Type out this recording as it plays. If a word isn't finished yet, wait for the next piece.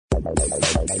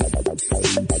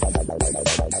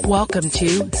Welcome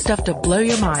to Stuff to Blow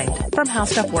Your Mind from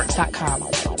HowStuffWorks.com.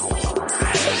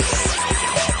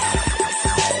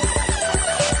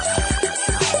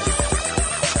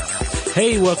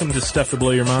 Hey, welcome to Stuff to Blow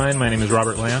Your Mind. My name is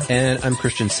Robert Lamb. And I'm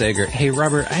Christian Sager. Hey,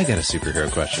 Robert, I got a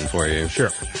superhero question for you.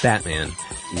 Sure. Batman.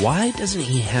 Why doesn't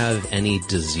he have any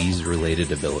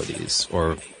disease-related abilities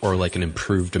or like an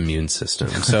improved immune system?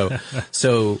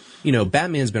 So, you know,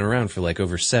 Batman's been around for like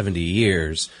over 70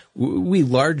 years. We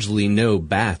largely know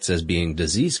bats as being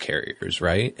disease carriers,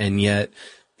 right? And yet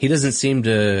he doesn't seem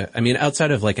to, I mean,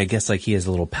 outside of like, I guess like he has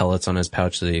little pellets on his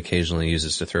pouch that he occasionally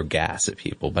uses to throw gas at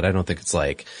people, but I don't think it's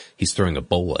like he's throwing a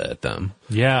bullet at them.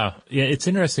 Yeah. It's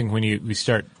interesting when we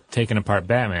start taking apart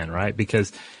Batman, right?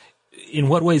 Because in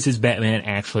what ways is Batman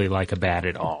actually like a bat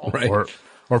at all? Right.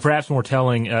 Or perhaps more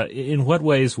telling, in what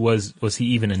ways was he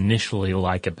even initially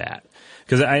like a bat?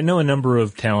 Because I know a number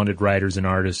of talented writers and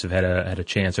artists have had a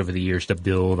chance over the years to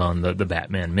build on the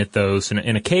Batman mythos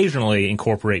and occasionally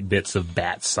incorporate bits of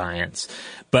bat science.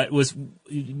 But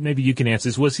maybe you can answer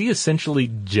this, was he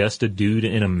essentially just a dude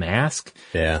in a mask?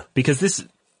 Yeah. Because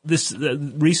this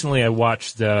recently I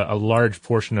watched a large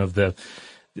portion of the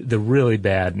really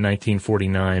bad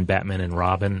 1949 Batman and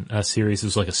Robin series. It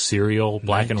was like a serial,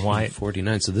 black and white.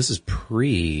 1949. So this is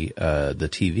pre the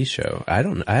TV show. I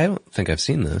don't think I've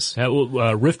seen this.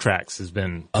 Riff Tracks has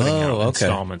been putting out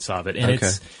installments of it, and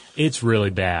it's really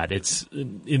bad. It's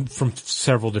from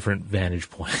several different vantage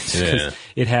points. Yeah.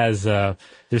 It has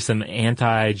there's some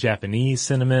anti-Japanese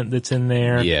sentiment that's in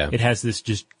there. Yeah. It has this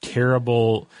just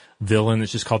terrible villain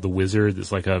that's just called the Wizard.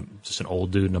 That's like just an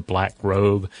old dude in a black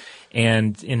robe.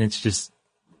 And it's just,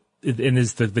 and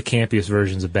it's the campiest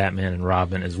versions of Batman and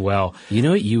Robin as well. You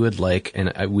know what you would like,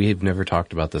 and we've never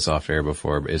talked about this off air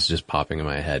before, but it's just popping in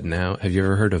my head now. Have you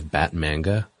ever heard of Bat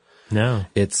Manga? No.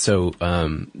 It's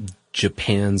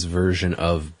Japan's version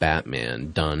of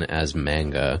Batman done as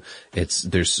manga.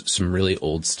 There's some really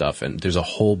old stuff, and there's a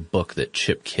whole book that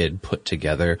Chip Kidd put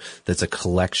together that's a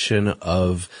collection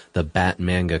of the Bat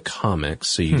Manga comics,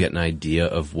 so you get an idea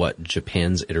of what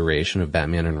Japan's iteration of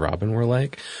Batman and Robin were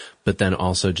like. But then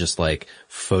also just like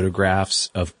photographs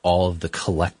of all of the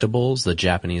collectibles, the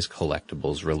Japanese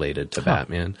collectibles related to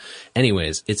Batman.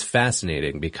 Anyways, it's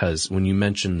fascinating because when you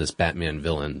mention this Batman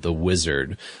villain, the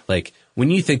Wizard, like when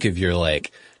you think of your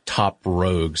like top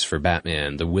rogues for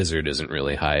Batman, the Wizard isn't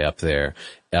really high up there.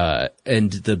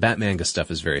 And the Batmanga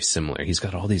stuff is very similar. He's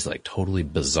got all these like totally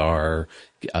bizarre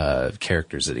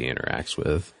characters that he interacts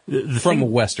with from a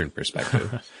Western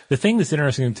perspective. The thing that's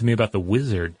interesting to me about the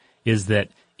Wizard is that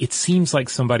it seems like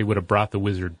somebody would have brought the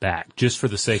Wizard back just for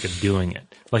the sake of doing it.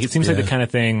 Like, it seems like the kind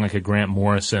of thing like a Grant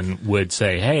Morrison would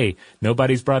say, hey,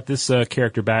 nobody's brought this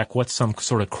character back. What's some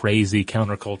sort of crazy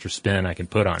counterculture spin I can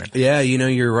put on it? Yeah, you know,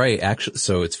 you're right. Actually,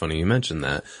 so it's funny you mentioned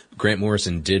that. Grant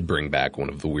Morrison did bring back one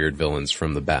of the weird villains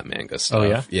from the Batmanga stuff. Oh,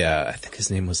 yeah? Yeah, I think his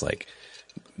name was like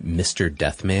Mr.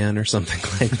 Deathman or something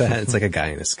like that. It's like a guy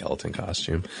in a skeleton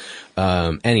costume.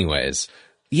 Anyways,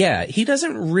 yeah, he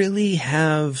doesn't really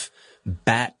have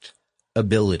bat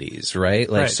abilities, right?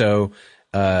 Like, so,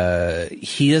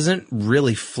 he doesn't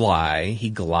really fly.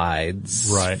 He glides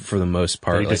for the most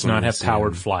part. But he does not have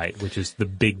powered flight, which is the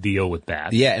big deal with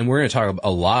bats. Yeah, and we're going to talk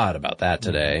a lot about that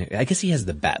today. I guess he has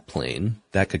the bat plane.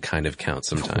 That could kind of count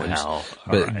sometimes. Well,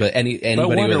 but anybody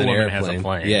with an airplane. Has a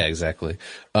plane. Yeah, exactly.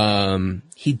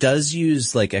 He does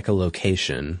use like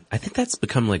echolocation. I think that's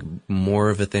become like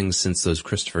more of a thing since those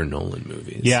Christopher Nolan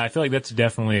movies. Yeah, I feel like that's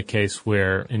definitely a case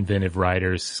where inventive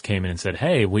writers came in and said,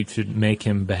 hey, we should make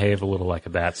him behave a little like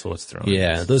a bat, so let's throw him.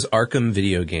 Yeah, those Arkham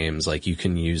video games, like you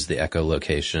can use the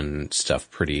echolocation stuff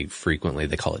pretty frequently.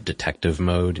 They call it detective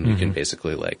mode, and you can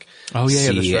basically like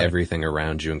see everything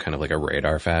around you in kind of like a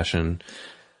radar fashion.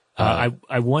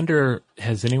 I wonder,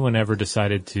 has anyone ever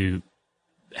decided to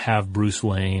have Bruce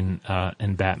Wayne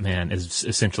and Batman as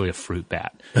essentially a fruit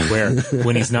bat, where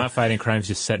when he's not fighting crime, he's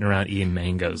just sitting around eating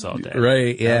mangoes all day?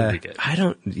 Right, yeah. That would be good. I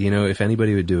don't, if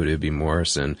anybody would do it, it would be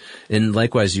Morrison. And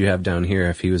likewise, you have down here,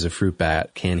 if he was a fruit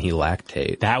bat, can he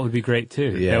lactate? That would be great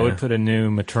too. Yeah. That would put a new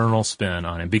maternal spin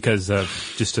on him, because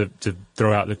just to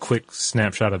throw out the quick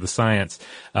snapshot of the science,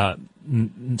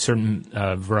 certain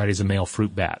varieties of male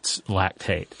fruit bats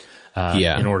lactate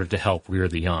in order to help rear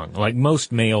the young. Like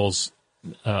most males,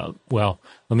 let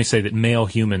me say that male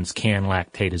humans can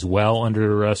lactate as well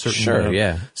under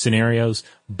certain scenarios,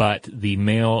 but the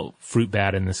male fruit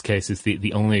bat in this case is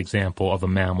the only example of a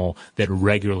mammal that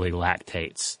regularly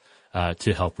lactates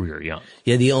to help rear young.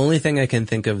 Yeah, the only thing I can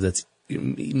think of that's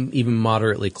even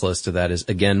moderately close to that is,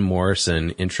 again,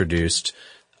 Morrison introduced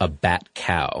a bat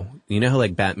cow. You know how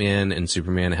like Batman and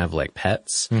Superman have like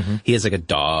pets? Mm-hmm. He has like a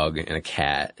dog and a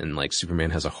cat, and like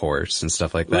Superman has a horse and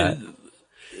stuff like that.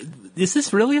 Is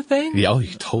this really a thing? Yeah,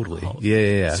 totally.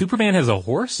 Yeah. Superman has a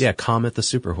horse? Yeah, Comet the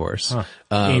super horse. Huh.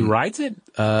 And he rides it?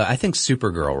 I think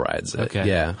Supergirl rides it. Okay.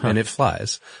 Yeah, and it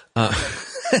flies.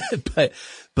 But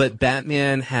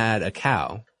Batman had a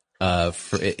cow.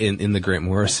 In the Grant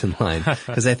Morrison line,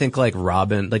 because I think like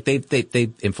Robin, like they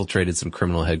infiltrated some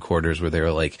criminal headquarters where they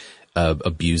were like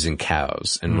abusing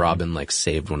cows, and Robin like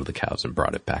saved one of the cows and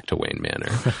brought it back to Wayne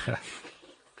Manor.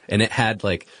 And it had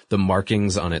like the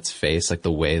markings on its face, like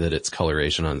the way that its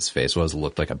coloration on its face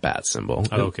looked like a bat symbol.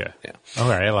 Oh, okay. Yeah. All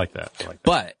right. I like that.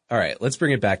 But all right, let's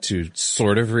bring it back to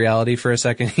sort of reality for a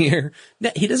second here.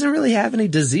 He doesn't really have any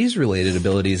disease related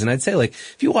abilities. And I'd say like,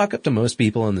 if you walk up to most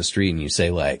people on the street and you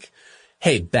say like,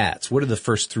 hey, bats, what are the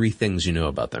first 3 things you know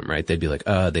about them, right? They'd be like,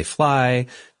 they fly,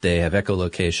 they have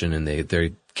echolocation, and they're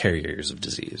carriers of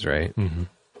disease, right? Mm-hmm.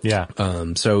 Yeah.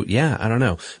 So yeah, I don't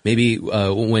know. Maybe,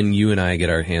 when you and I get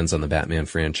our hands on the Batman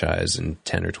franchise in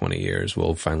 10 or 20 years,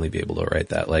 we'll finally be able to write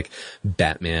that, like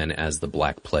Batman as the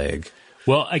Black Plague.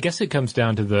 Well, I guess it comes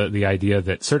down to the idea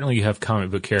that certainly you have comic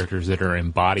book characters that are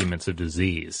embodiments of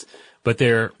disease, but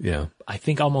they're, I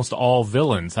think, almost all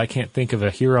villains. I can't think of a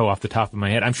hero off the top of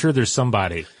my head. I'm sure there's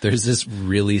somebody. There's this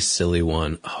really silly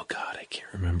one. Oh God, I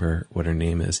can't remember what her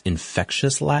name is.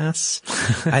 Infectious Lass,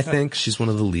 I think. She's one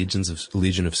of the Legion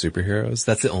of superheroes.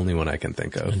 That's the only one I can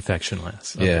think of. Infection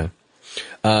Lass. Okay.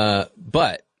 Yeah.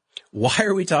 But why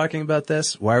are we talking about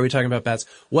this? Why are we talking about bats?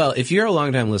 Well, if you're a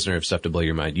longtime listener of Stuff to Blow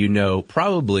Your Mind, you know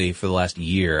probably for the last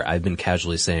year I've been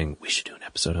casually saying, we should do an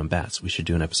episode on bats. We should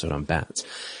do an episode on bats.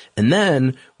 And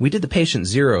then we did the Patient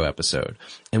Zero episode,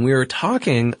 and we were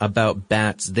talking about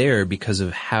bats there because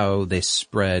of how they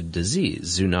spread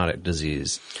disease, zoonotic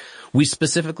disease. We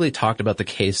specifically talked about the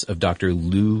case of Dr.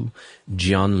 Liu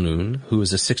Jianlun, who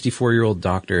was a 64-year-old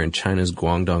doctor in China's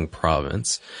Guangdong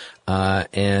province,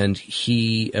 and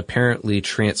he apparently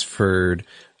transferred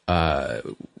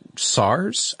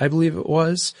SARS, I believe it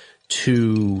was,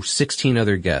 to 16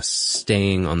 other guests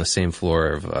staying on the same floor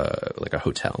of like a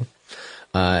hotel.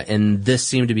 And this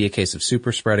seemed to be a case of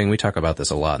super spreading. We talk about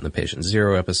this a lot in the Patient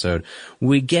Zero episode.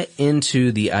 We get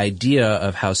into the idea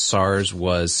of how SARS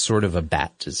was sort of a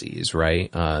bat disease,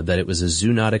 right? That it was a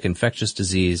zoonotic infectious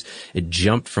disease. It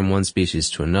jumped from one species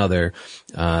to another.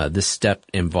 This step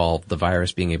involved the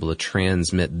virus being able to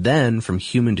transmit then from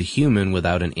human to human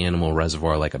without an animal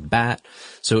reservoir like a bat.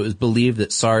 So it was believed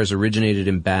that SARS originated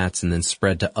in bats and then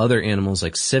spread to other animals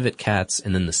like civet cats,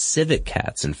 and then the civet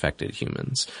cats infected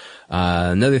humans.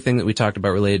 Another thing that we talked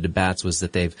about related to bats was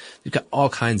that they've got all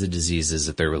kinds of diseases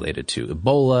that they're related to.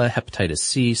 Ebola, hepatitis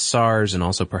C, SARS, and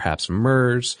also perhaps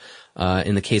MERS.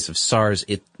 In the case of SARS,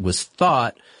 it was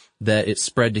thought that it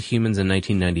spread to humans in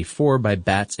 1994 by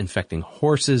bats infecting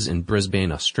horses in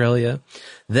Brisbane, Australia.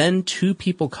 Then 2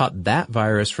 people caught that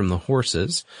virus from the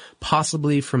horses,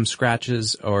 possibly from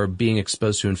scratches or being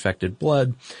exposed to infected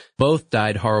blood. Both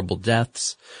died horrible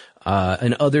deaths.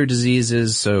 And other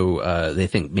diseases, so they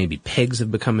think maybe pigs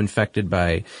have become infected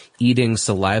by eating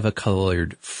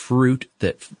saliva-colored fruit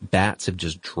that bats have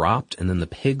just dropped, and then the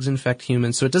pigs infect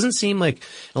humans. So it doesn't seem like in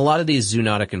a lot of these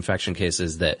zoonotic infection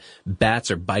cases that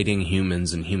bats are biting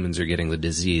humans and humans are getting the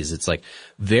disease. It's like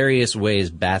various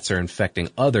ways bats are infecting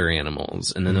other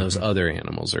animals, and then those other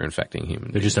animals are infecting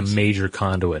humans. They're just a major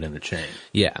conduit in the chain.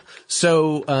 Yeah.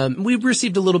 So we've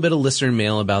received a little bit of listener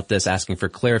mail about this, asking for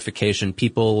clarification.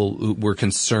 People were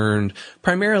concerned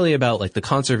primarily about like the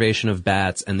conservation of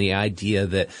bats and the idea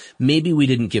that maybe we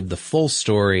didn't give the full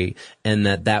story and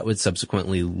that would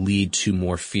subsequently lead to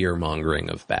more fear mongering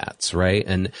of bats, right?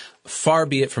 And far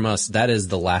be it from us, that is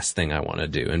the last thing I want to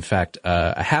do. In fact,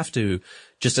 I have to,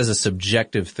 just as a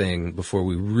subjective thing before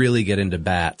we really get into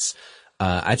bats,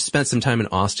 I've spent some time in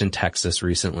Austin, Texas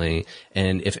recently,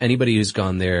 and if anybody who's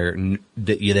gone there,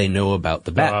 they know about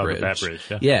the Bat Bridge. The Bat Bridge,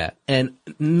 yeah. Yeah, and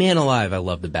man alive, I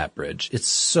love the Bat Bridge. It's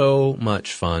so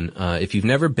much fun. If you've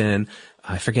never been,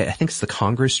 I forget, I think it's the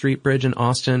Congress Street Bridge in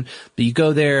Austin, but you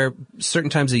go there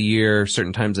certain times a year,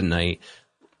 certain times a night.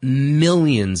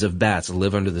 Millions of bats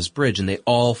live under this bridge, and they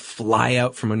all fly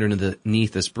out from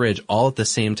underneath this bridge all at the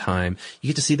same time. You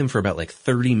get to see them for about like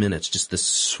 30 minutes, just this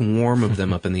swarm of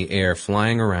them up in the air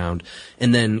flying around,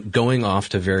 and then going off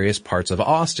to various parts of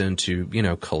Austin to,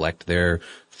 collect their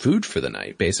food for the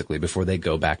night, basically, before they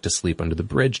go back to sleep under the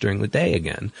bridge during the day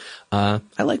again. I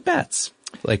like bats.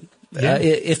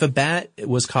 If a bat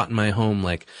was caught in my home,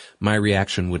 like, my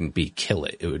reaction wouldn't be kill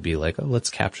it. It would be like, oh, let's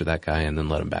capture that guy and then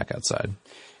let him back outside.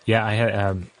 Yeah, I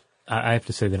had I have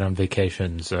to say that on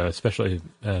vacations, especially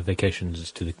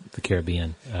vacations to the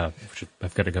Caribbean, which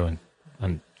I've got to go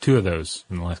on 2 of those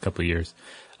in the last couple of years,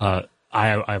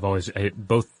 I've always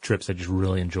both trips I just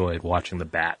really enjoyed watching the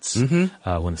bats when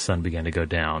the sun began to go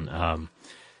down.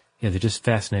 They're just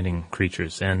fascinating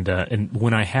creatures, and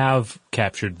when I have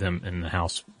captured them in the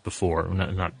house before,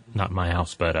 not my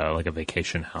house, but like a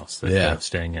vacation house that I was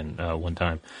staying in one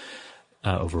time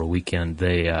over a weekend,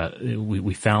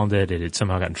 we found it. It had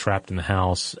somehow gotten trapped in the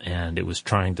house, and it was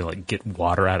trying to like get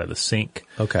water out of the sink.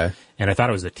 Okay. And I thought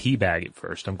it was a tea bag at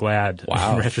first. I'm glad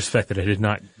in retrospect that I did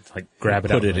not like grab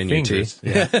it out with my fingers.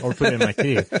 Or put it in my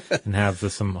tea and have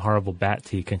some horrible bat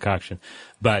tea concoction.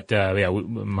 But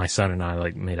my son and I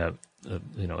like made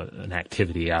an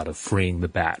activity out of freeing the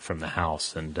bat from the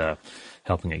house and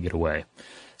helping it get away.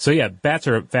 So yeah, bats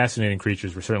are fascinating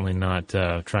creatures. We're certainly not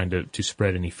trying to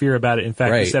spread any fear about it. In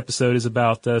fact, this episode is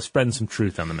about spreading some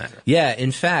truth on the matter. Yeah,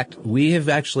 in fact, we have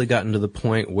actually gotten to the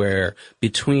point where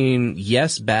between,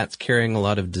 yes, bats carrying a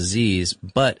lot of disease,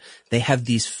 but they have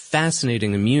these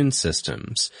fascinating immune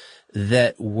systems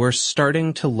that we're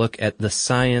starting to look at the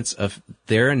science of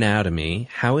their anatomy,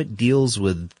 how it deals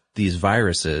with these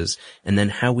viruses, and then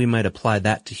how we might apply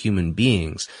that to human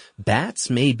beings. Bats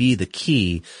may be the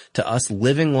key to us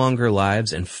living longer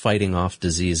lives and fighting off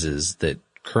diseases that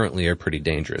currently are pretty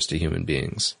dangerous to human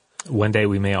beings. One day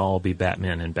we may all be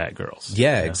Batmen and Batgirls.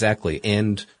 Yeah, exactly.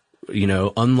 And,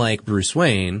 unlike Bruce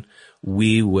Wayne,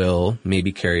 we will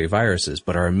maybe carry viruses,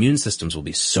 but our immune systems will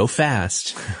be so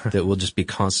fast that we'll just be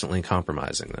constantly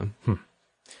compromising them.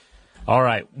 All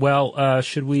right. Well,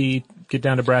 should we get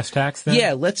down to brass tacks then?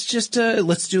 Yeah, let's just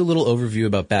let's do a little overview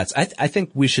about bats. I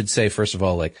think we should say, first of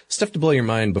all, like, Stuff to Blow Your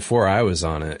Mind, before I was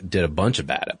on it, did a bunch of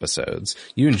bat episodes.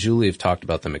 You and Julie have talked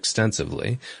about them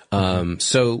extensively.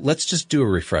 So let's just do a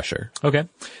refresher. Okay.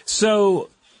 So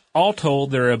all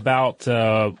told, there are about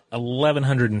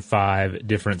 1,105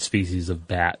 different species of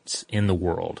bats in the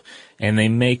world, and they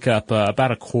make up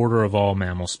about a quarter of all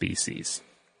mammal species.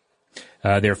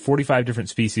 There are 45 different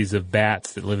species of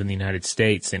bats that live in the United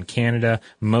States and Canada.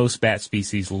 Most bat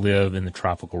species live in the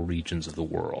tropical regions of the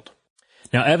world.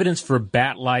 Now, evidence for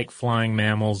bat-like flying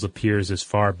mammals appears as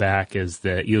far back as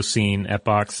the Eocene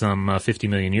epoch, some 50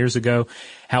 million years ago.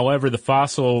 However, the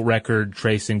fossil record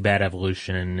tracing bat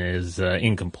evolution is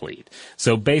incomplete.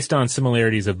 So based on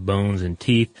similarities of bones and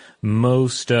teeth,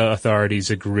 most authorities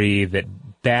agree that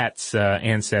bats'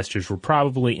 ancestors were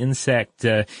probably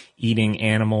insect-eating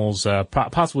animals,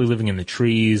 possibly living in the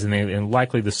trees, and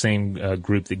likely the same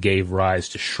group that gave rise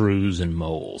to shrews and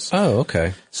moles. Oh,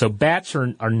 okay. So bats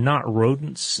are not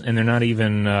rodents, and they're not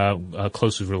even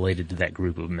closely related to that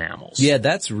group of mammals. Yeah,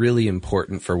 that's really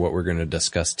important for what we're going to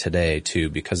discuss today, too,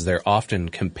 because they're often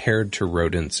compared to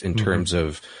rodents in terms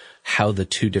of how the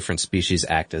two different species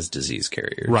act as disease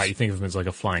carriers. Right, you think of them as like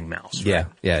a flying mouse, right?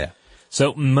 Yeah.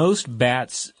 So most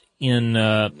bats in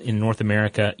North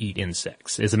America eat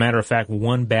insects. As a matter of fact,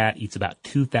 one bat eats about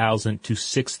 2,000 to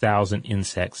 6,000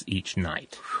 insects each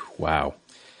night. Wow.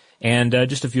 And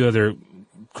just a few other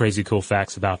crazy cool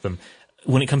facts about them.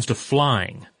 When it comes to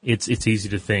flying, it's easy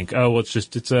to think, oh, well,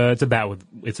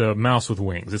 it's a mouse with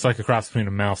wings. It's like a cross between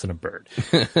a mouse and a bird.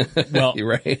 Well, you're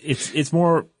right. It's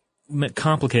more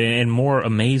complicated and more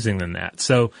amazing than that.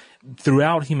 So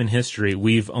throughout human history,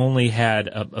 we've only had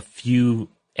a few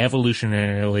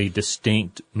evolutionarily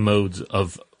distinct modes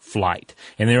of flight.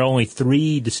 And there are only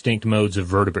 3 distinct modes of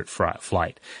vertebrate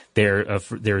flight.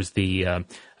 There's the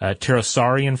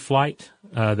pterosaurian flight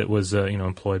that was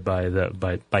employed by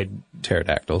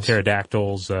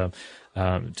pterodactyls,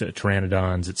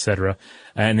 pteranodons, etc.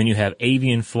 And then you have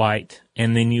avian flight,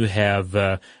 and then you have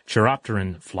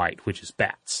chiropteran flight, which is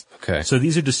bats. Okay. So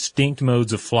these are distinct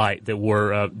modes of flight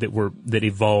that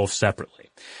evolved separately.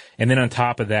 And then on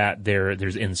top of that,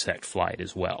 there's insect flight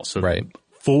as well. So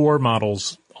 4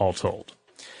 models all told.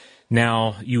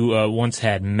 Now, you once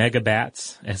had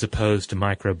megabats as opposed to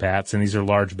microbats, and these are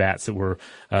large bats that are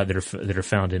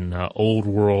found in old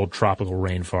world tropical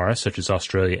rainforests such as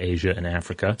Australia, Asia, and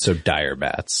Africa. So dire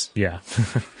bats. Yeah.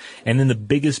 And then the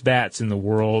biggest bat in the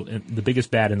world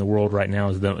right now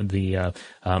is the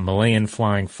Malayan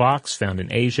flying fox found in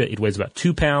Asia. It weighs about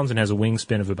 2 pounds and has a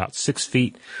wingspan of about 6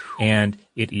 feet, and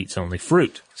it eats only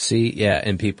fruit. See, yeah,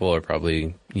 and people are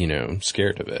probably,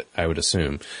 scared of it, I would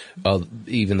assume.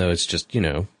 Even though it's just,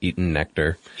 eating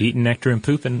nectar. Eating nectar and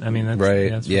pooping. I mean, that's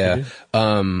right. That's what yeah. they do.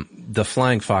 The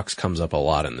flying fox comes up a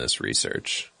lot in this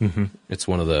research. Mm-hmm. It's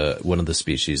one of the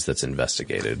species that's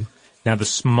investigated. Now, the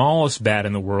smallest bat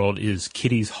in the world is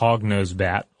Kitty's hognose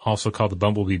bat, also called the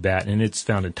bumblebee bat, and it's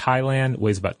found in Thailand. It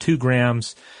weighs about 2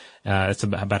 grams. That's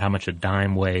about how much a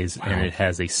dime weighs, and it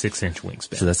has a 6-inch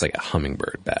wingspan. So that's like a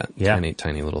hummingbird bat. Yeah. Tiny,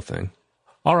 tiny little thing.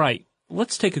 All right,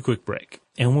 let's take a quick break.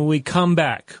 And when we come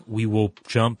back, we will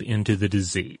jump into the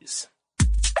disease.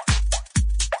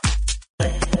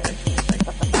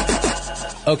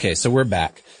 Okay, so we're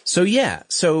back. So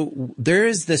there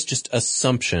is this just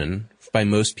assumption by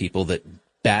most people that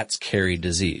bats carry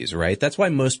disease, right? That's why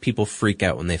most people freak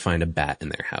out when they find a bat in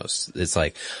their house. It's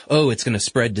like, oh, it's going to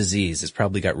spread disease. It's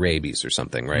probably got rabies or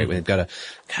something, right? Mm-hmm. We've got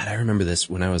God, I remember this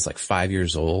when I was like 5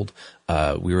 years old.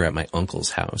 We were at my uncle's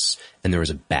house and there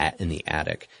was a bat in the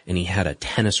attic and he had a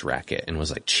tennis racket and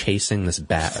was like chasing this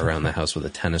bat around the house with a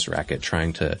tennis racket,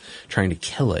 trying to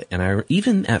kill it. And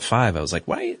even at 5, I was like,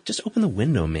 why just open the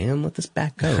window, man? Let this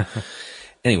bat go.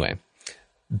 Anyway,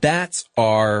 bats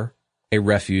are a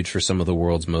refuge for some of the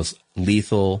world's most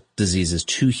lethal diseases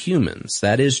to humans.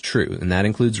 That is true. And that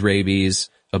includes rabies,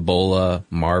 Ebola,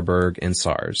 Marburg, and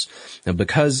SARS. Now,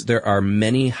 because there are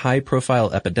many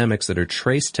high-profile epidemics that are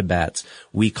traced to bats,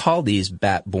 we call these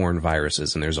bat-borne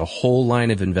viruses, and there's a whole line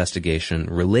of investigation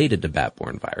related to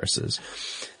bat-borne viruses.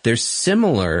 They're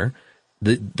similar.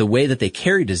 The way that they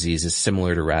carry disease is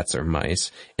similar to rats or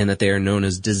mice in that they are known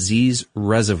as disease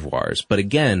reservoirs. But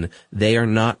again, they are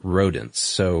not rodents.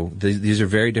 So these are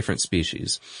very different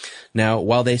species. Now,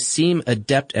 while they seem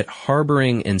adept at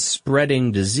harboring and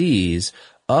spreading disease,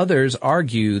 others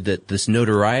argue that this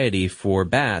notoriety for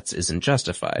bats isn't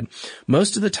justified.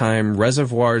 Most of the time,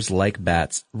 reservoirs like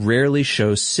bats rarely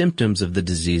show symptoms of the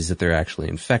disease that they're actually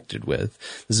infected with.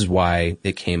 This is why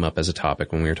it came up as a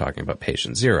topic when we were talking about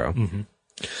patient 0. Mm-hmm.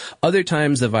 Other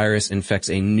times, the virus infects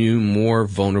a new, more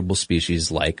vulnerable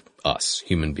species like us,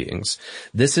 human beings.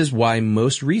 This is why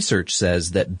most research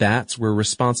says that bats were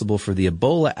responsible for the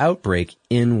Ebola outbreak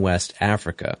in West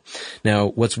Africa. Now,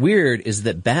 what's weird is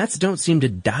that bats don't seem to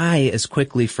die as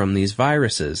quickly from these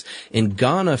viruses. In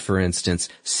Ghana, for instance,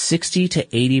 60 to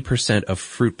 80% of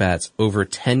fruit bats over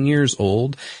 10 years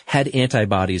old had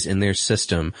antibodies in their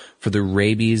system for the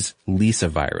rabies Lissa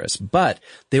virus, but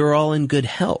they were all in good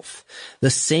health.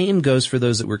 The same goes for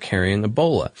those that were carrying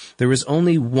Ebola. There was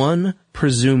only one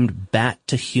presumed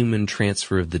bat-to-human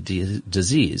transfer of the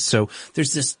disease. So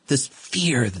there's this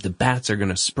fear that the bats are going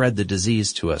to spread the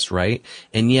disease to us, right?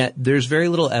 And yet there's very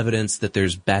little evidence that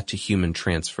there's bat-to-human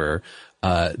transfer,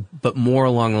 but more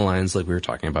along the lines like we were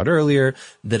talking about earlier,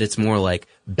 that it's more like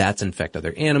bats infect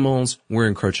other animals, we're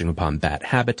encroaching upon bat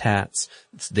habitats,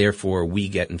 therefore we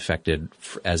get infected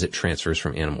as it transfers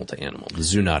from animal to animal, the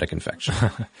zoonotic infection.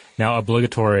 Now,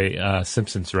 obligatory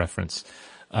Simpsons reference.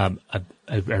 I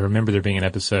remember there being an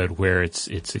episode where it's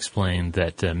explained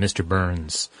that Mr.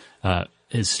 Burns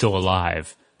is still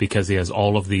alive because he has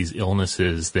all of these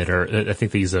illnesses that are, I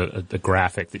think they use a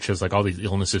graphic that shows like all these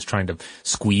illnesses trying to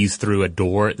squeeze through a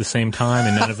door at the same time,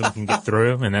 and none of them can get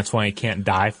through, and that's why he can't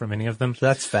die from any of them.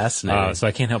 That's fascinating. So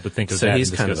I can't help but think of that. So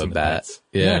he's kind of a bat.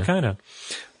 Yeah, kind of.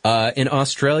 In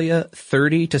Australia,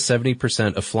 30 to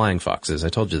 70% of flying foxes, I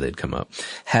told you they'd come up,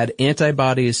 had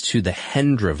antibodies to the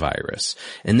Hendra virus.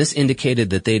 And this indicated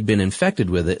that they'd been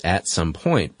infected with it at some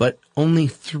point, but only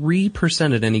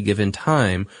 3% at any given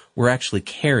time were actually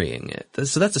carrying it.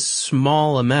 So that's a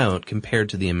small amount compared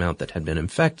to the amount that had been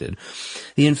infected.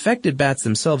 The infected bats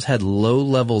themselves had low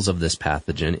levels of this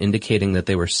pathogen, indicating that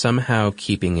they were somehow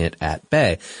keeping it at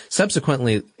bay.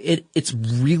 Subsequently, it's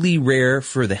really rare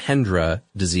for the Hendra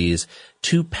disease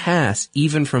to pass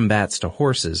even from bats to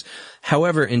horses.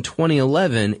 However, in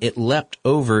 2011, it leapt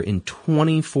over in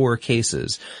 24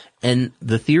 cases. And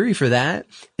the theory for that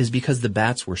is because the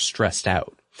bats were stressed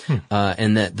out.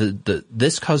 And that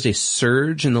this caused a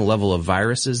surge in the level of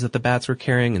viruses that the bats were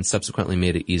carrying and subsequently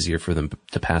made it easier for them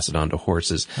to pass it on to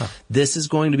horses. This is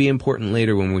going to be important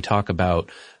later when we talk about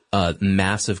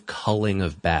massive culling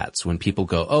of bats. When people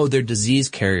go, oh, they're disease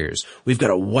carriers, we've got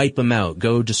to wipe them out,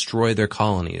 go destroy their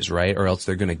colonies, right? Or else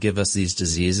they're going to give us these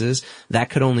diseases.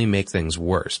 That could only make things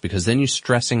worse, because then you're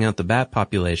stressing out the bat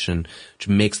population, which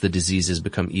makes the diseases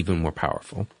become even more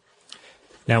powerful.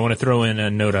 Now, I want to throw in a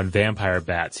note on vampire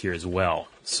bats here as well.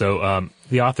 So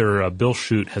the author, Bill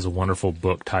Shute, has a wonderful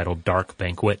book titled Dark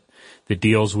Banquet that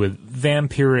deals with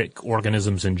vampiric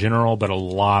organisms in general, but a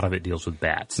lot of it deals with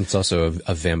bats. It's also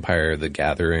a Vampire the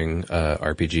Gathering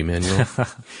RPG manual.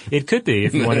 It could be,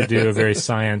 if you want to do a very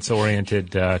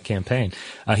science-oriented campaign.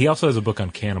 He also has a book on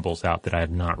cannibals out that I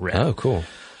have not read. Oh, cool.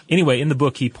 Anyway, in the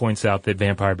book, he points out that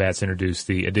vampire bats introduce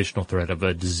the additional threat of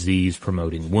a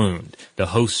disease-promoting wound. The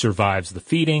host survives the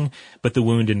feeding, but the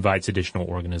wound invites additional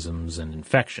organisms and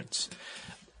infections.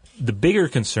 The bigger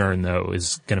concern, though,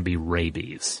 is going to be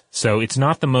rabies. So it's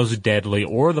not the most deadly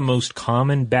or the most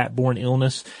common bat-borne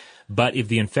illness, But if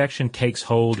the infection takes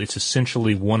hold, it's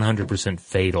essentially 100%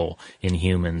 fatal in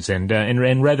humans and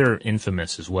rather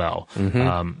infamous as well.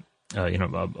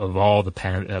 Of all the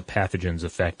pathogens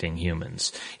affecting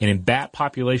humans. And in bat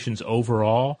populations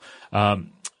overall,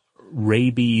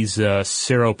 rabies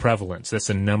seroprevalence, that's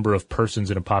the number of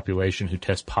persons in a population who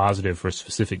test positive for a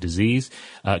specific disease,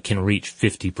 can reach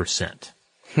 50%.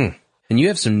 And you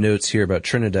have some notes here about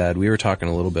Trinidad. We were talking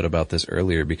a little bit about this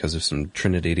earlier because of some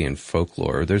Trinidadian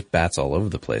folklore. There's bats all over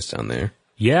the place down there.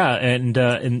 Yeah, and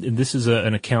this is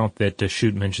an account that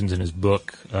Shute mentions in his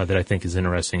book that I think is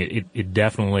interesting. It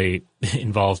definitely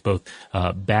involves both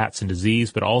bats and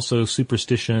disease, but also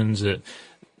superstitions,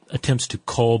 attempts to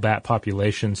cull bat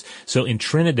populations. So in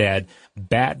Trinidad,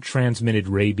 bat-transmitted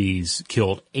rabies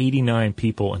killed 89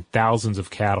 people and thousands of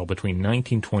cattle between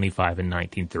 1925 and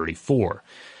 1934.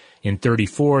 In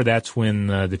 34, that's when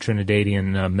the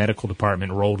Trinidadian medical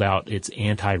department rolled out its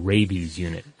anti-rabies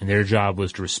unit, and their job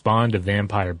was to respond to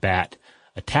vampire bat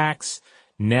attacks,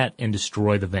 net, and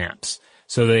destroy the vamps.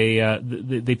 So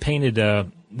they painted.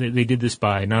 They did this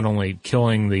by not only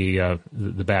killing the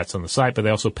bats on the site, but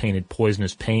they also painted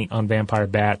poisonous paint on vampire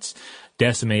bats,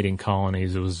 decimating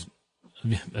colonies. It was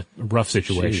a rough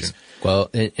situation. Jeez. Well,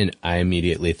 and I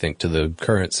immediately think to the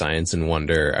current science and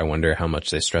I wonder how much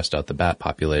they stressed out the bat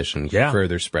population,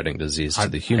 further spreading disease to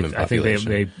the human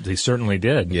population. I think they certainly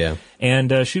did. Yeah.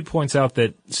 And Shute points out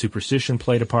that superstition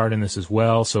played a part in this as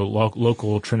well. So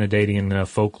local Trinidadian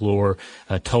folklore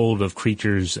told of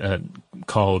creatures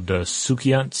called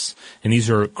sukyunts, and these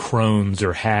are crones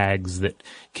or hags that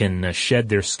can shed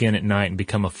their skin at night and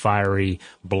become a fiery,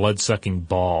 blood-sucking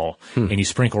ball, and you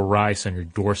sprinkle rice on your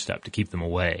doorstep to keep them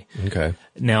away. Okay.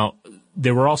 Now,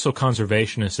 there were also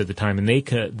conservationists at the time, and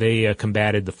they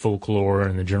combated the folklore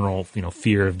and the general,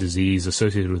 fear of disease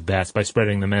associated with bats by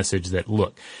spreading the message that,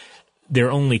 look, there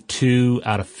are only 2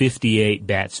 out of 58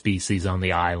 bat species on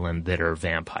the island that are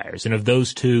vampires. And of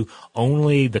those 2,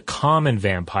 only the common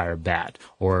vampire bat,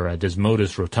 or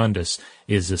Desmodus rotundus,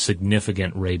 is a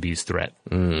significant rabies threat.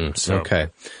 Okay.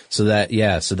 So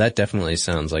that definitely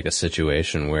sounds like a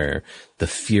situation where the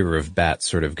fear of bats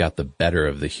sort of got the better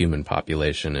of the human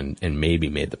population and maybe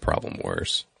made the problem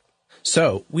worse.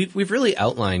 So we've really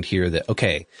outlined here that,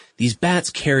 okay, these bats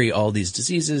carry all these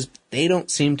diseases. They don't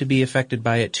seem to be affected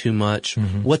by it too much.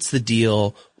 What's the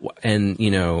deal? And,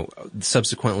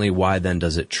 subsequently, why then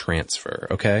does it transfer?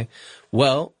 Okay.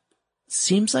 Well,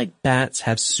 seems like bats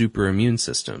have super immune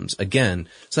systems. Again,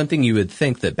 something you would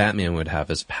think that Batman would have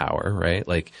as power, right?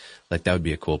 Like that would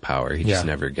be a cool power. He just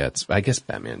never gets, I guess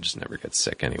Batman just never gets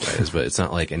sick anyways, but it's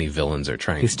not like any villains are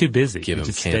trying He's too busy. Give him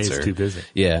just cancer. Stays too busy.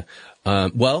 Yeah.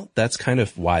 Well, that's kind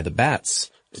of why the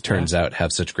bats, it turns out,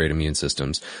 have such great immune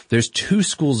systems. There's 2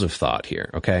 schools of thought here,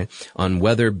 okay, on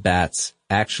whether bats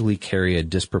actually carry a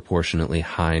disproportionately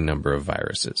high number of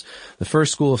viruses. The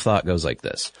first school of thought goes like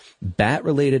this.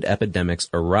 Bat-related epidemics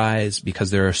arise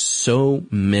because there are so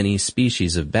many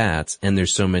species of bats and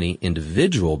there's so many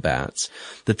individual bats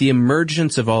that the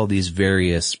emergence of all these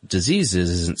various diseases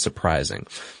isn't surprising.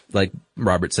 Like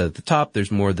Robert said at the top,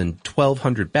 there's more than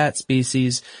 1,200 bat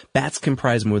species. Bats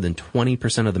comprise more than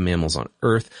 20% of the mammals on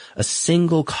Earth. A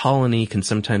single colony can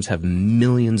sometimes have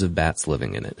millions of bats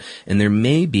living in it. And there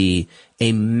may be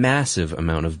a massive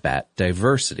amount of bat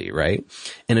diversity, right?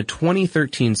 In a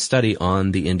 2013 study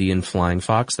on the Indian flying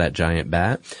fox, that giant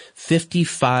bat,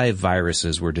 55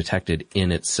 viruses were detected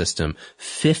in its system.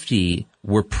 50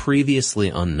 were previously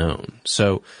unknown.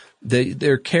 So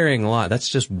they're carrying a lot. That's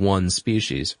just one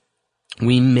species.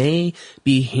 We may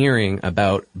be hearing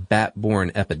about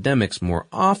bat-borne epidemics more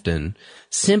often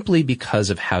simply because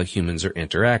of how humans are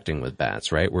interacting with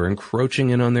bats, right? We're encroaching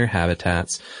in on their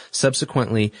habitats.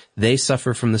 Subsequently, they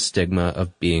suffer from the stigma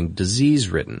of being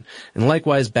disease-ridden. And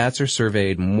likewise, bats are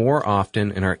surveyed more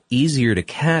often and are easier to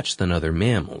catch than other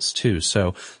mammals, too.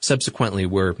 So subsequently,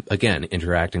 we're, again,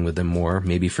 interacting with them more,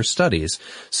 maybe for studies.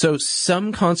 So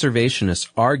some conservationists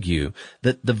argue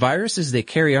that the viruses they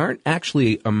carry aren't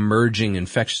actually emerging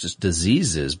infectious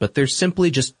diseases, but they're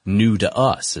simply just new to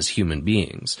us as human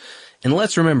beings. And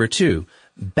let's remember, too,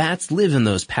 bats live in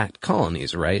those packed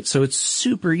colonies, right? So it's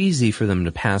super easy for them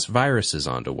to pass viruses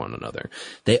on to one another.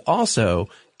 They also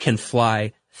can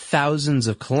fly thousands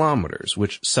of kilometers,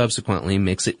 which subsequently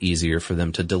makes it easier for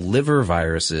them to deliver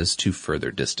viruses to further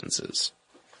distances.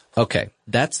 Okay,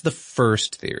 that's the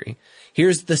first theory.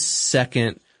 Here's the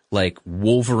second,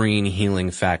 Wolverine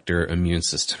healing factor immune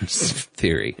systems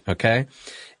theory, okay?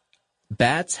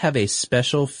 Bats have a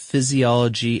special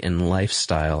physiology and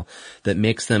lifestyle that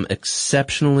makes them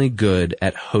exceptionally good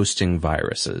at hosting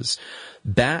viruses.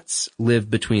 Bats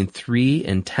live between 3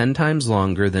 and 10 times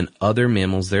longer than other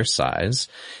mammals their size,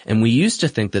 and we used to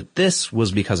think that this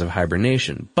was because of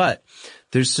hibernation, but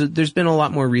there's been a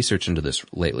lot more research into this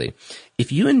lately.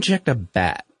 If you inject a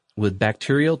bat with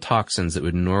bacterial toxins that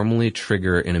would normally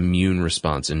trigger an immune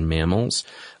response in mammals,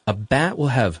 a bat will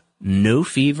have no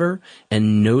fever,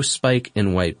 and no spike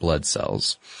in white blood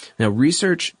cells. Now,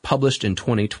 research published in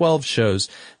 2012 shows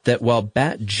that while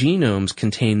bat genomes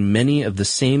contain many of the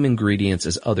same ingredients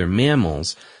as other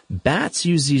mammals, bats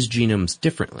use these genomes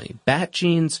differently. Bat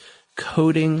genes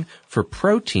coding for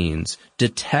proteins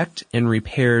detect and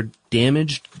repair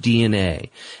damaged DNA,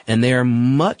 and they are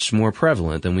much more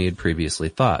prevalent than we had previously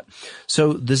thought.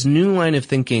 So this new line of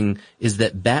thinking is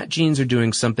that bat genes are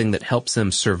doing something that helps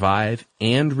them survive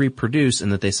and reproduce, and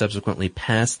that they subsequently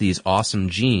pass these awesome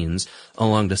genes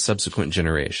along to subsequent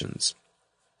generations.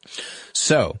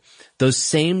 So those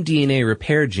same DNA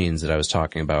repair genes that I was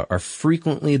talking about are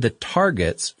frequently the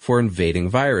targets for invading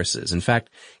viruses. In fact,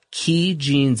 key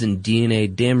genes in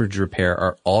DNA damage repair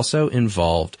are also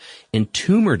involved in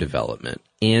tumor development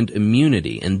and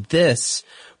immunity, and this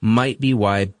might be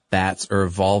why bats are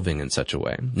evolving in such a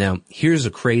way. Now, here's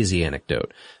a crazy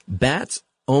anecdote. Bats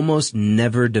almost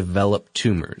never develop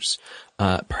tumors.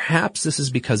 Perhaps this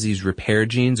is because these repair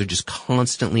genes are just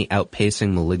constantly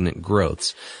outpacing malignant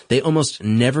growths. They almost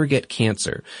never get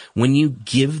cancer. When you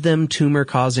give them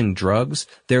tumor-causing drugs,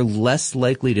 they're less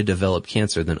likely to develop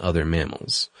cancer than other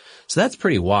mammals. So that's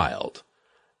pretty wild.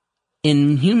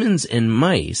 In humans and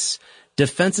mice,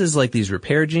 defenses like these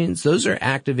repair genes, those are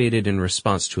activated in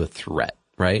response to a threat,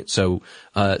 right? So,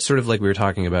 sort of like we were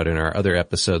talking about in our other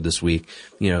episode this week,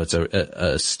 it's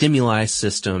a stimuli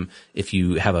system. If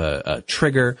you have a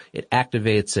trigger, it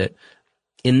activates it.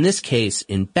 In this case,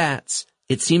 in bats,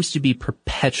 it seems to be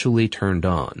perpetually turned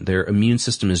on. Their immune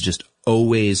system is just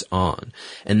always on.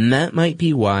 And that might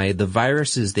be why the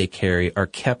viruses they carry are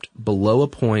kept below a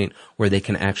point where they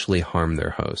can actually harm their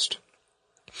host.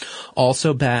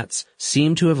 Also, bats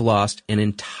seem to have lost an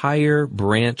entire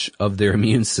branch of their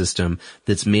immune system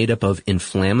that's made up of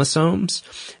inflammasomes.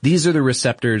 These are the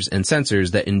receptors and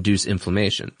sensors that induce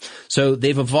inflammation. So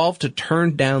they've evolved to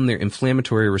turn down their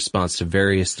inflammatory response to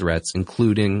various threats,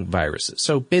 including viruses.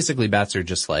 So basically, bats are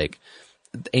just like,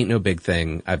 ain't no big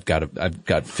thing. I've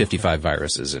got 55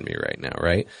 viruses in me right now,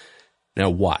 right? Now,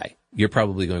 why? You're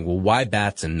probably going, well, why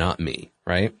bats and not me,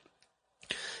 right?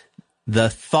 The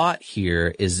thought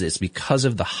here is it's because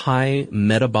of the high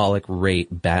metabolic rate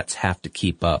bats have to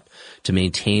keep up to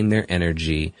maintain their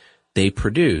energy they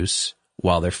produce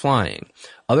while they're flying.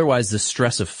 Otherwise, the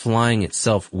stress of flying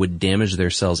itself would damage their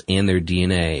cells and their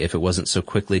DNA if it wasn't so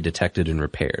quickly detected and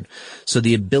repaired. So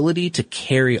the ability to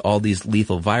carry all these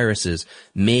lethal viruses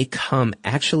may come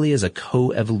actually as a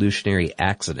co-evolutionary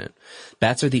accident.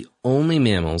 Bats are the only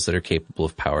mammals that are capable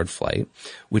of powered flight,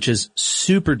 which is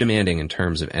super demanding in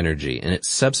terms of energy, and it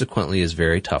subsequently is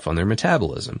very tough on their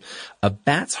metabolism. A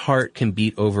bat's heart can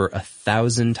beat over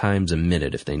 1,000 times a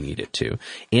minute if they need it to,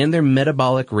 and their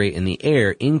metabolic rate in the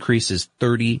air increases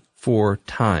 34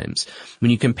 times.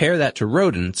 When you compare that to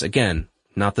rodents, again,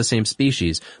 not the same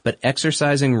species, but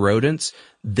exercising rodents,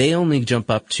 they only jump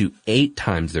up to 8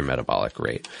 times their metabolic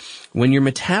rate. When your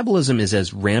metabolism is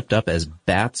as ramped up as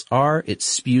bats are, it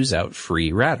spews out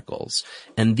free radicals.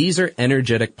 And these are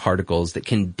energetic particles that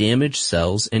can damage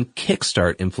cells and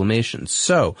kickstart inflammation.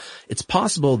 So it's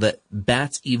possible that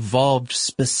bats evolved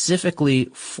specifically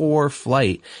for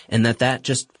flight, and that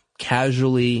just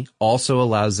casually also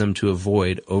allows them to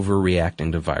avoid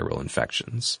overreacting to viral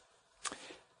infections.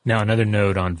 Now, another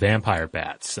note on vampire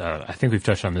bats. I think we've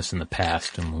touched on this in the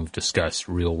past, and we've discussed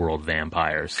real-world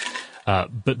vampires.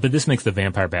 But this makes the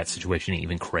vampire bat situation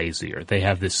even crazier. They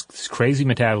have this crazy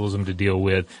metabolism to deal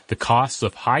with,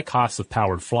 high costs of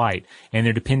powered flight, and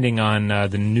they're depending on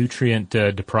the nutrient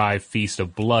deprived feast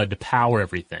of blood to power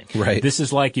everything. Right. This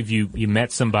is like if you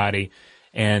met somebody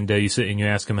and you sit and you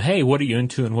ask them, "Hey, what are you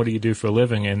into and what do you do for a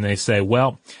living?" And they say,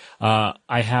 "Well,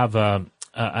 I have a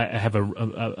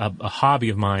hobby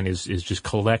of mine is just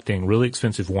collecting really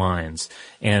expensive wines,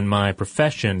 and my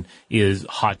profession is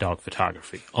hot dog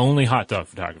photography, only hot dog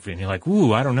photography." And you're like,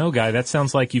 "Ooh, I don't know, guy. That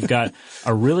sounds like you've got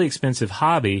a really expensive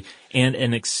hobby and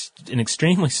an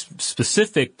extremely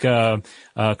specific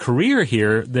career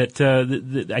here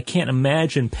that I can't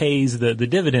imagine pays the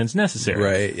dividends necessary."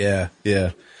 Right?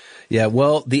 Yeah.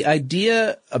 Well, the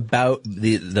idea about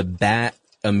the bat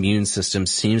immune system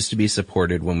seems to be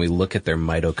supported when we look at their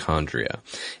mitochondria.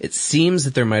 It seems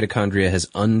that their mitochondria has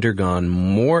undergone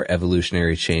more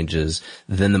evolutionary changes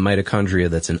than the mitochondria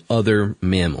that's in other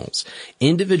mammals.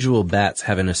 Individual bats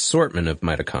have an assortment of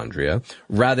mitochondria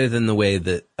rather than the way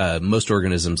that most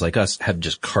organisms like us have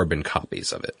just carbon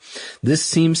copies of it. This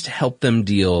seems to help them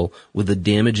deal with the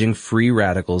damaging free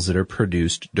radicals that are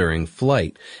produced during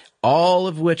flight, all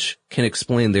of which can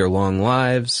explain their long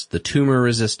lives, the tumor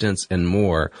resistance, and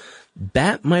more.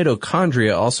 Bat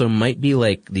mitochondria also might be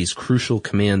like these crucial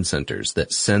command centers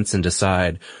that sense and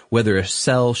decide whether a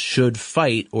cell should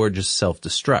fight or just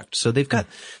self-destruct. So they've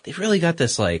really got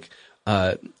this like,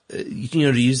 to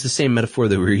use the same metaphor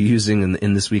that we were using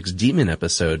in this week's Demon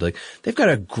episode, like they've got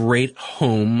a great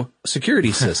home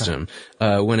security system,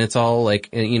 when it's all like,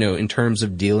 in terms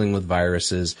of dealing with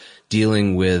viruses,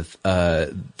 dealing with,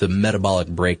 the metabolic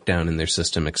breakdown in their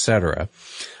system, etc.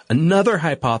 Another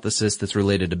hypothesis that's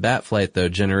related to bat flight, though,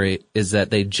 is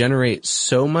that they generate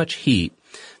so much heat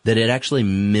that it actually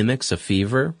mimics a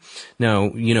fever.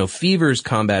 Now, fevers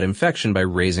combat infection by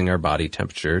raising our body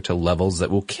temperature to levels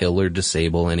that will kill or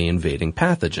disable any invading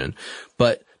pathogen.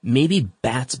 But maybe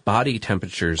bats' body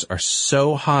temperatures are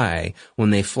so high when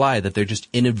they fly that they're just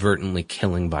inadvertently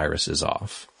killing viruses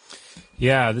off.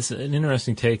 Yeah, this is an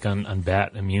interesting take on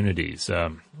bat immunities.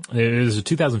 There's a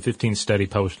 2015 study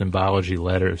published in Biology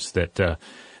Letters that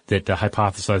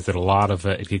hypothesized that a lot of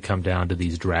it could come down to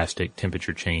these drastic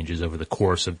temperature changes over the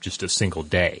course of just a single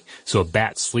day. So a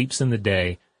bat sleeps in the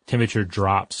day, temperature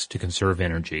drops to conserve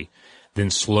energy, then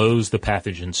slows the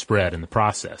pathogen spread in the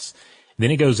process.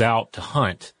 Then it goes out to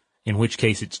hunt, in which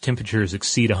case its temperatures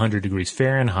exceed 100 degrees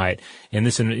Fahrenheit, and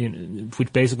this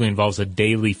which basically involves a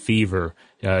daily fever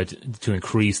to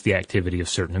increase the activity of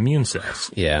certain immune cells.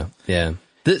 Yeah.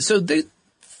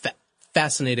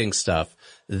 Fascinating stuff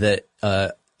that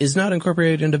is not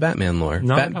incorporated into Batman lore.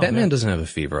 Batman doesn't have a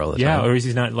fever all the time. Yeah, or is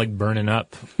he not like burning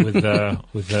up with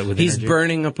He's energy?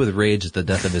 burning up with rage at the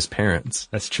death of his parents.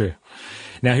 That's true.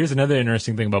 Now, here's another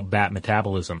interesting thing about bat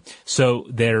metabolism. So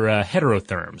they're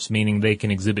heterotherms, meaning they can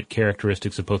exhibit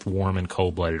characteristics of both warm and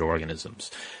cold-blooded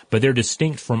organisms. But they're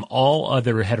distinct from all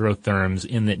other heterotherms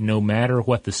in that no matter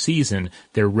what the season,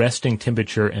 their resting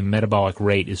temperature and metabolic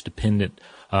rate is dependent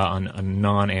on a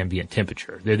non-ambient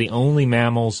temperature. They're the only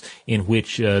mammals in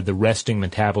which the resting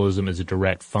metabolism is a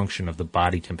direct function of the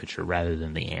body temperature rather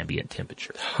than the ambient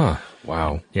temperature. Huh.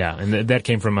 Wow. Yeah, and that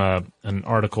came from an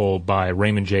article by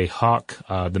Raymond J. Hawk,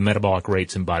 The Metabolic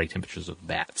Rates and Body Temperatures of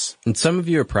Bats. And some of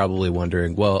you are probably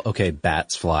wondering, well, okay,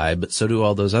 bats fly, but so do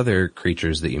all those other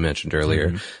creatures that you mentioned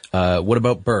earlier. Mm-hmm. What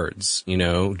about birds?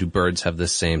 Do birds have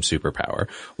this same superpower?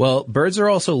 Well, birds are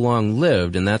also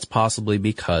long-lived, and that's possibly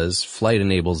because flight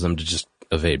enables them to just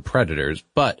evade predators,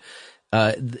 but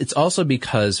it's also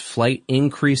because flight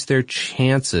increased their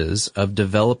chances of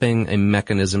developing a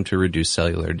mechanism to reduce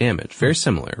cellular damage. Very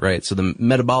similar, right? So the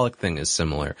metabolic thing is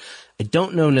similar. I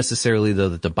don't know necessarily, though,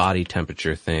 that the body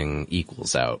temperature thing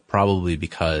equals out, probably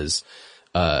because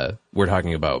we're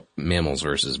talking about mammals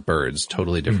versus birds,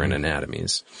 totally different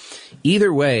anatomies.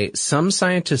 Either way, some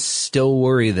scientists still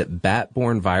worry that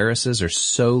bat-borne viruses are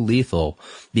so lethal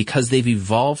because they've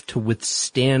evolved to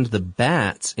withstand the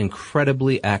bat's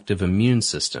incredibly active immune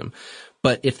system.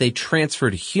 But if they transfer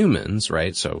to humans,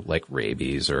 right, so like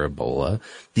rabies or Ebola,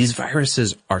 these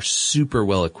viruses are super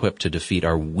well equipped to defeat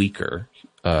our weaker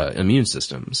immune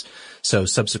systems. So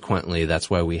subsequently, that's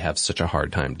why we have such a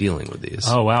hard time dealing with these.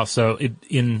 Oh, wow. So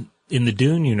in the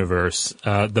Dune universe,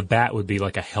 the bat would be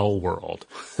like a hell world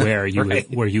where you right.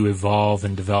 where you evolve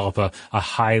and develop a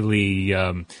highly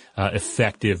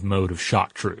effective mode of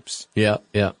shock troops. Yeah.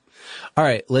 All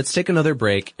right, let's take another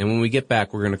break, and when we get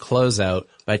back, we're going to close out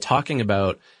by talking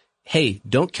about, hey,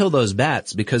 don't kill those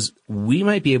bats, because we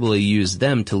might be able to use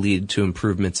them to lead to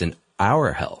improvements in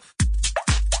our health.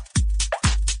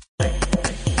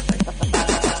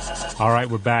 All right,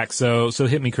 we're back. So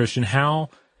hit me, Christian. How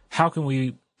can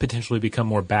we potentially become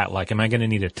more bat-like? Am I going to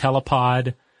need a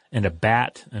telepod and a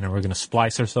bat, and are we going to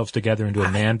splice ourselves together into a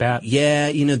man bat?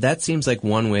 Yeah, that seems like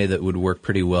one way that would work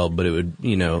pretty well, but it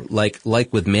would,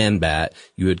 like with man bat,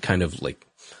 you would kind of like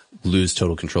lose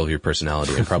total control of your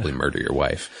personality and probably murder your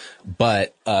wife.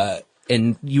 But,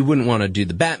 and you wouldn't want to do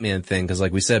the Batman thing, because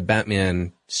like we said,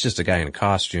 Batman is just a guy in a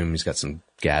costume. He's got some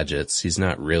gadgets. He's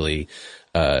not really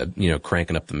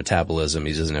cranking up the metabolism.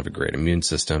 He doesn't have a great immune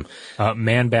system.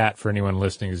 Man-Bat, for anyone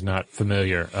listening who's not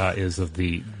familiar, is of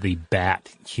the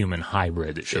bat-human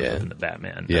hybrid that shows up in the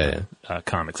Batman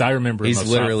comics. I remember him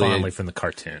most fondly from the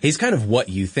cartoon. He's kind of what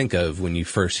you think of when you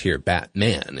first hear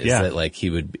Batman. Is that like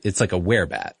it's like a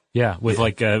werebat. Yeah, with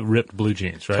ripped blue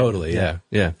jeans, right? Totally,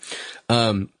 yeah.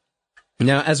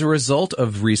 Now, as a result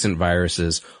of recent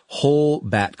viruses, whole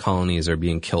bat colonies are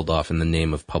being killed off in the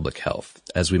name of public health,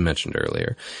 as we mentioned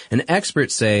earlier. And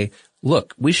experts say,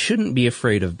 look, we shouldn't be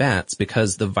afraid of bats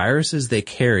because the viruses they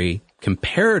carry,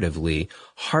 comparatively,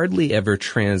 hardly ever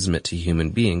transmit to human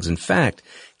beings. In fact,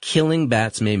 killing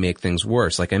bats may make things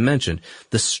worse. Like I mentioned,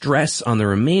 the stress on the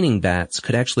remaining bats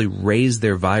could actually raise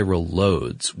their viral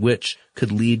loads, which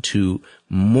could lead to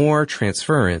more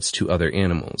transference to other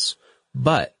animals.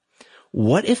 But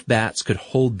what if bats could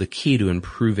hold the key to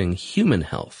improving human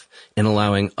health and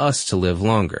allowing us to live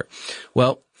longer?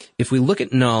 Well, if we look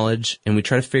at knowledge and we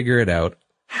try to figure it out,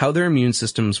 how their immune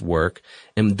systems work,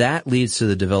 and that leads to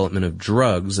the development of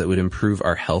drugs that would improve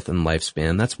our health and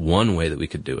lifespan, that's one way that we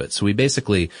could do it. So we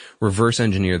basically reverse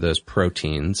engineer those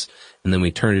proteins and then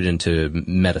we turn it into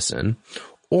medicine.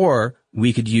 Or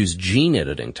we could use gene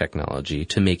editing technology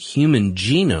to make human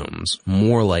genomes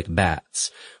more like bats,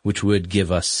 which would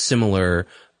give us similar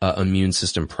immune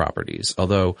system properties.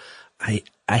 Although I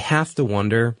have to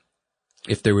wonder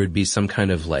if there would be some kind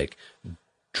of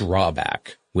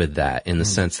drawback with that in the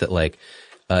sense that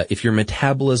if your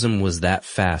metabolism was that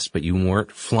fast but you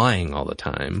weren't flying all the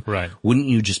time, right, wouldn't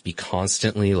you just be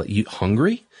constantly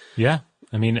hungry? Yeah.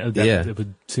 I mean, that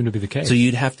would seem to be the case. So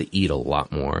you'd have to eat a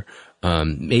lot more.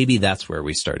 Maybe that's where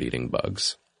we start eating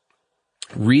bugs.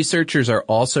 Researchers are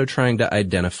also trying to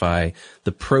identify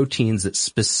the proteins that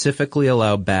specifically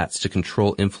allow bats to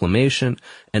control inflammation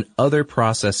and other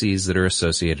processes that are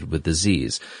associated with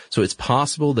disease. So it's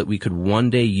possible that we could one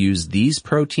day use these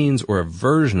proteins or a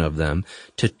version of them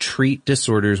to treat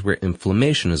disorders where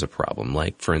inflammation is a problem,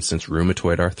 like, for instance,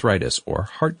 rheumatoid arthritis or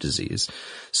heart disease.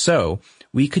 So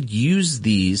we could use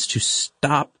these to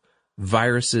stop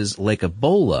viruses like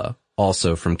Ebola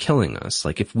also from killing us.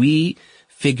 Like if we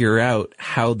figure out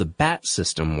how the bat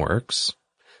system works,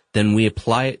 then we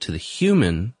apply it to the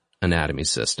human anatomy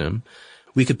system,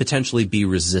 we could potentially be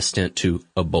resistant to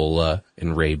Ebola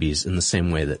and rabies in the same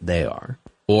way that they are,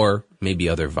 or maybe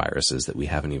other viruses that we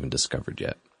haven't even discovered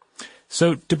yet.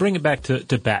 So to bring it back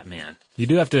to Batman, you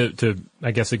do have to, I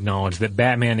guess, acknowledge that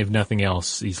Batman, if nothing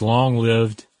else, he's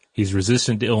long-lived, he's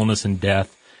resistant to illness and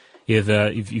death.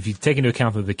 If you take into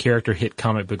account that the character hit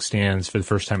comic book stands for the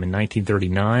first time in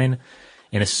 1939,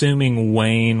 and assuming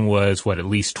Wayne was, at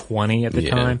least 20 at the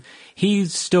time,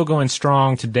 he's still going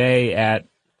strong today at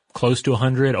close to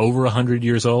 100, over 100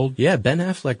 years old. Yeah, Ben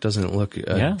Affleck doesn't look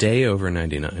a day over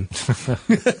 99.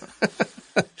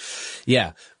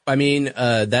 Yeah. I mean,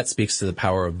 that speaks to the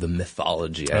power of the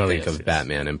mythology, I think, of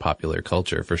Batman in popular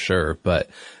culture, for sure. But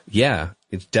yeah,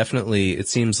 it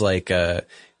seems like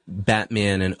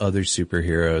Batman and other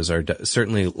superheroes are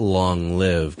certainly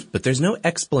long-lived, but there's no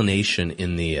explanation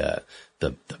in the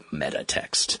meta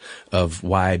text of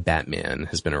why Batman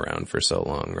has been around for so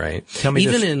long, right? Tell me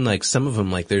Even in some of them,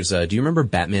 there's do you remember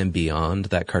Batman Beyond,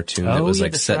 that cartoon that was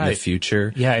set in the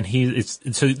future? Yeah, and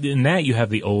so in that you have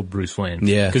the old Bruce Wayne.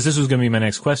 Yeah. Because this was going to be my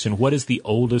next question. What is the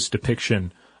oldest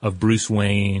depiction of Bruce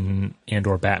Wayne and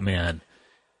or Batman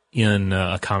in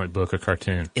a comic book or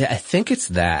cartoon? Yeah, I think it's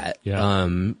that. Yeah.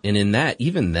 And in that,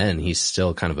 even then, he's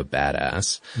still kind of a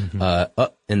badass. Mm-hmm.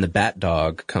 And the Bat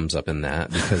Dog comes up in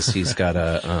that because he's got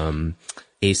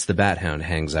Ace the Bat Hound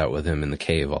hangs out with him in the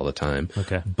cave all the time.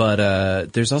 Okay.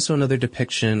 But there's also another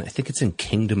depiction, I think it's in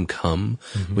Kingdom Come,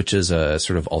 which is a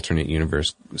sort of alternate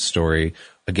universe story.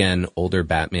 Again, older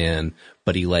Batman,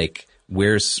 but he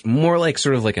wears more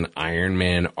sort of an Iron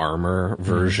Man armor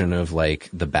version of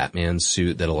the Batman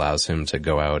suit that allows him to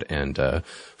go out and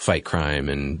fight crime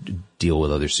and deal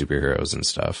with other superheroes and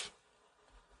stuff.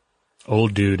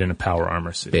 Old dude in a power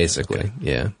armor suit. Basically, okay.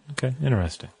 Yeah. Okay,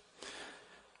 interesting.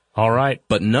 All right.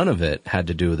 But none of it had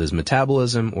to do with his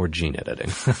metabolism or gene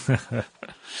editing.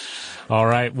 All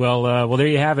right. Well, there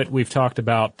you have it. We've talked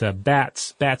about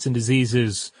bats and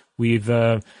diseases. We've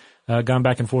gone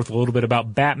back and forth a little bit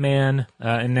about Batman,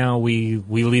 and now we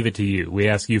leave it to you. We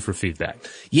ask you for feedback.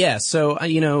 Yeah, so,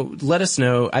 let us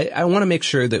know. I want to make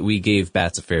sure that we gave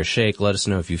bats a fair shake. Let us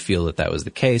know if you feel that was the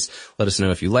case. Let us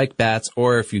know if you like bats,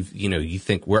 or if you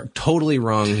think we're totally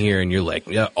wrong here and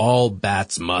you're all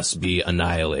bats must be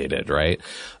annihilated, right?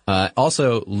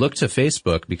 Also, look to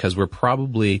Facebook because we're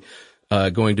probably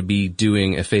going to be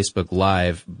doing a Facebook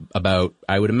Live about,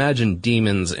 I would imagine,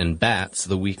 demons and bats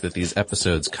the week that these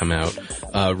episodes come out,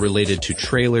 related to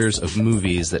trailers of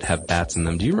movies that have bats in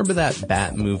them. Do you remember that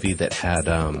bat movie that had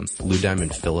Lou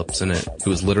Diamond Phillips in it? It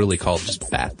was literally called just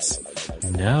Bats.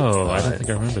 No, I don't think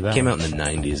I remember that. It came out in the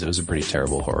 90s. It was a pretty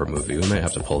terrible horror movie. We might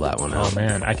have to pull that one out. Oh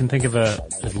man, I can think of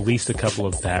at least a couple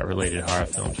of bat-related horror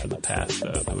films from the past,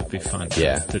 though, that would be fun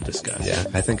to discuss. Yeah,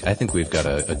 I think we've got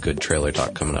a good trailer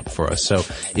talk coming up for us. So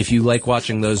if you like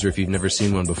watching those, or if you've never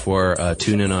seen one before,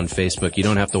 tune in on Facebook. You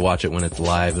don't have to watch it when it's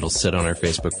live. It'll sit on our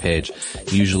Facebook page.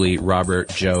 Usually Robert,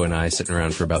 Joe, and I sitting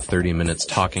around for about 30 minutes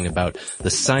talking about the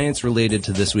science related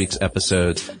to this week's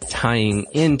episodes, tying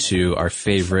into our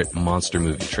favorite monster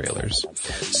movie trailers.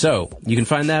 So you can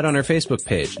find that on our Facebook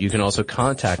page. You can also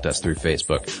contact us through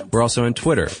Facebook. We're also on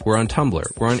Twitter. We're on Tumblr.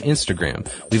 We're on Instagram.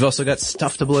 We've also got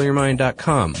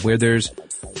StuffToBlowYourMind.com, where there's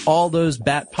all those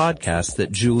bat podcasts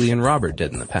that Julie and Robert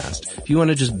did in the past. If you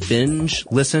want to just binge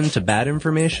listen to bat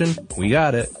information, we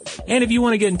got it. And if you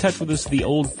want to get in touch with us the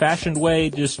old-fashioned way,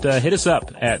 just hit us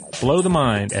up at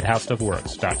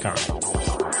blowthemind@howstuffworks.com.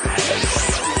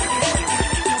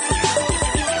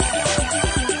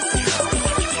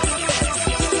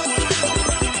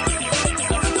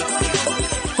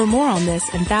 For more on this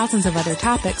and thousands of other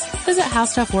topics, visit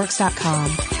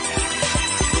howstuffworks.com.